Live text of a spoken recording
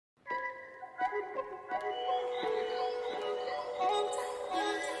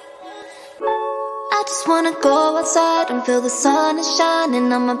just wanna go outside and feel the sun is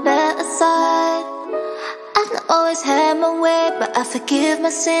shining on my better side. I've not always had my way, but I forgive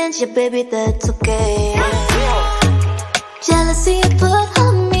my sins, yeah baby, that's okay. Jealousy you put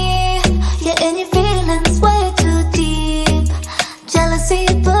on me, yeah, and your feelings way too deep. Jealousy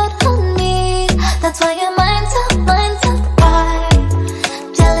you put on me, that's why your mind's up wide.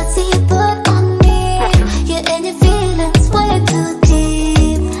 Jealousy you put on me, yeah, and your feelings way too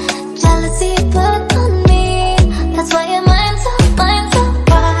deep. Jealousy you put on me, that's why your mind's up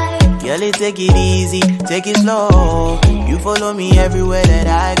wide. Girl, take it easy, take it slow. You follow me everywhere that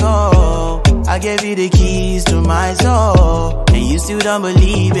I go. I gave you the keys to my soul, and you still don't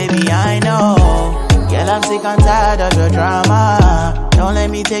believe, baby, I know. Girl, I'm sick and tired of your drama. Don't let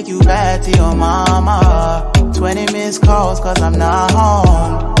me take you back to your mama. 20 missed calls cause I'm not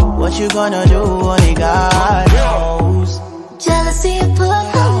home. What you gonna do, only God knows. Jealousy you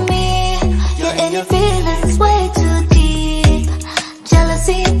put on me, yeah, and your feelings way too deep.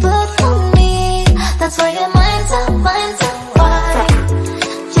 Jealousy you put on me, that's why your mind's up wide.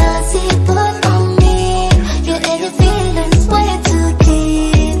 Jealousy you put on me, yeah, and your feelings way too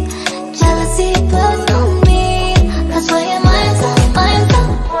deep. Jealousy you put on me, that's why your mind's up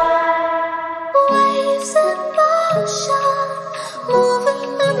waves in motion, moving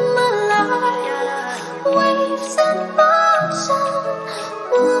in my life. Waves in motion,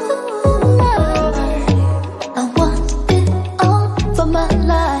 moving in my life. I want it all for my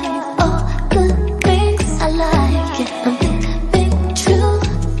life, all the things I like, yeah, I'm living true,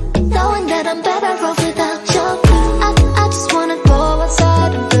 knowing that I'm better off without your blue. I just wanna go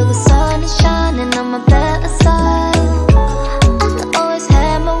outside and feel the sun is shining on my better side. I've not always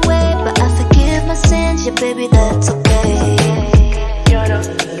had my way, but I forgive my sins, yeah baby, that's okay.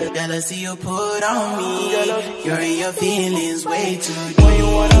 Jealousy you put on me, you're in your feelings way too deep.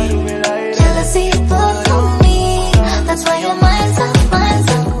 Jealousy you put on me, that's why your mind's up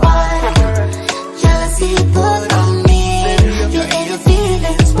wide. Jealousy you put on me, you're in your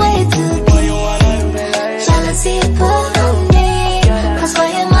feelings way too deep. Jealousy you put on me, that's why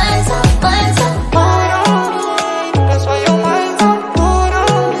your mind's up wide. That's why your mind's up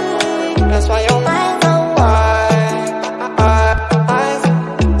wide. That's why your mind's up wide.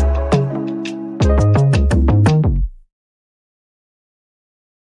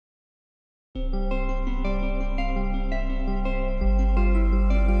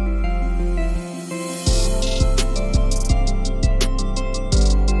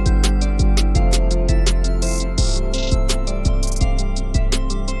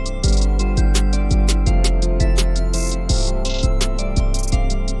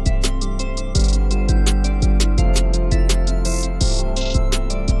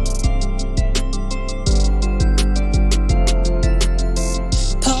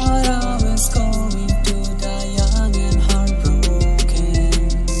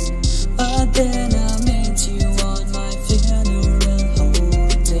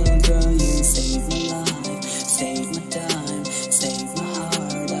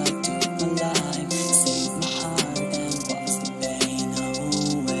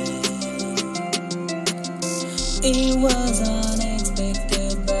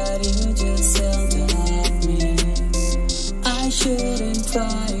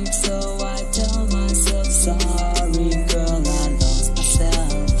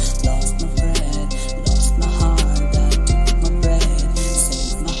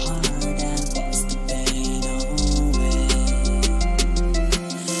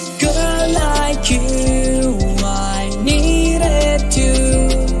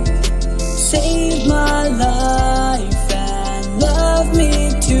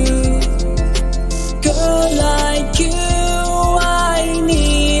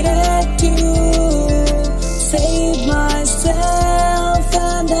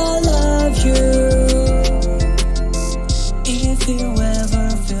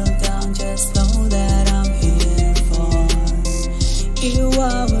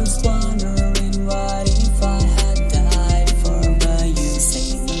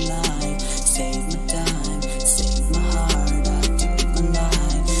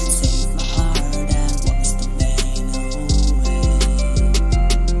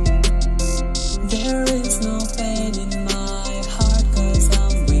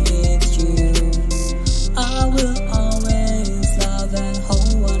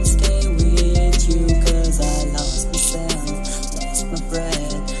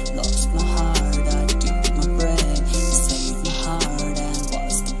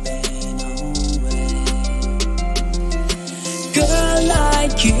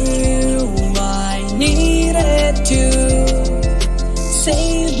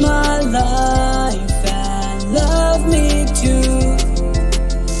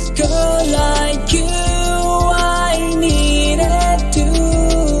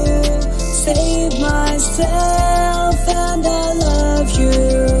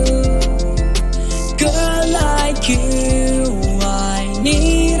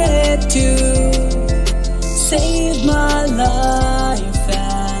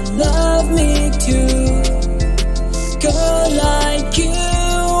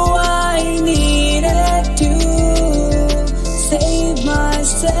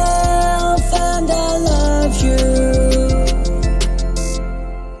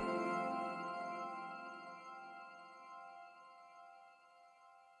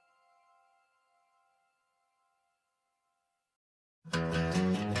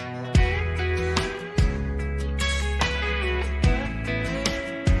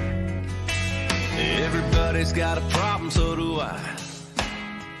 Everybody's got a problem, so do I.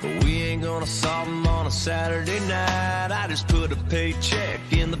 But we ain't gonna solve them on a Saturday night. I just put a paycheck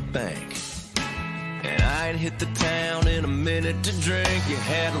in the bank, and I ain't hit the town in a minute to drink. You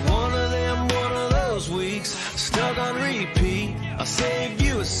had one of those weeks, stuck on repeat. I'll save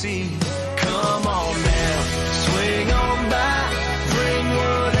you a seat. Come on now, swing on by, bring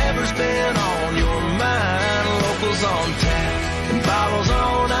whatever's been on your mind. Locals on tap and bottles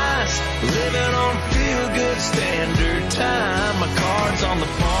on ice, living on feel-good standard time. My card's on the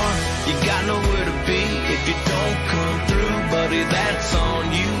bar, you got nowhere to be if you don't come through, buddy, that's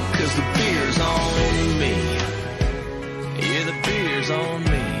on you, 'cause the beer's on me. Yeah, the beer's on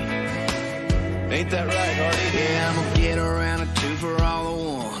me. Ain't that right, Hardy? Yeah, I'm gonna get around a two for all the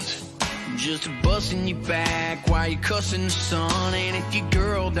ones, just busting you back while you cussing the sun. And if your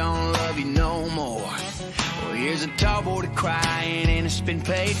girl don't love you no more, well, here's a tall boy to crying and it's been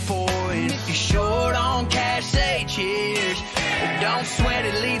paid for. And if you're short on cash, say cheers. But don't sweat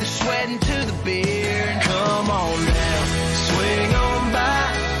it, leave the sweating to the beer. And come on down, swing on by,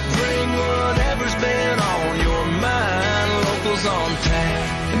 bring whatever's been on your mind. Locals on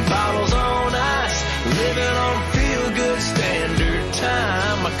tap and bottles on ice, living on feel-good standard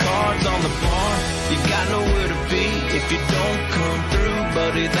time. My card's on the bar, you got nowhere to be if you don't come through,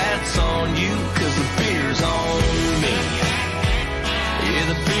 buddy, that's on you, 'cause the beer's on me. Yeah,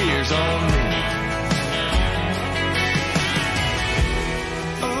 the beer's on me.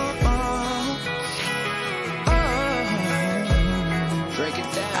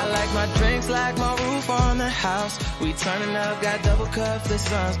 I like my drinks like my roof on the house. We turning up, got double cup, the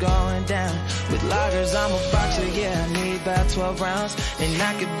sun's going down. With lagers, I'm a boxer, yeah, I need about 12 rounds. And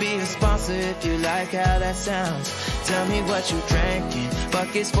I could be a sponsor if you like how that sounds. Tell me what you drinking,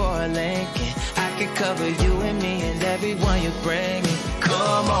 buckets for a Lincoln. I could cover you and me and everyone you bring in.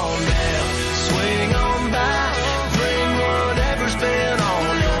 Come on down, swing on by, bring whatever's been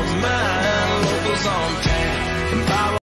on your mind. Locals on tap and bottle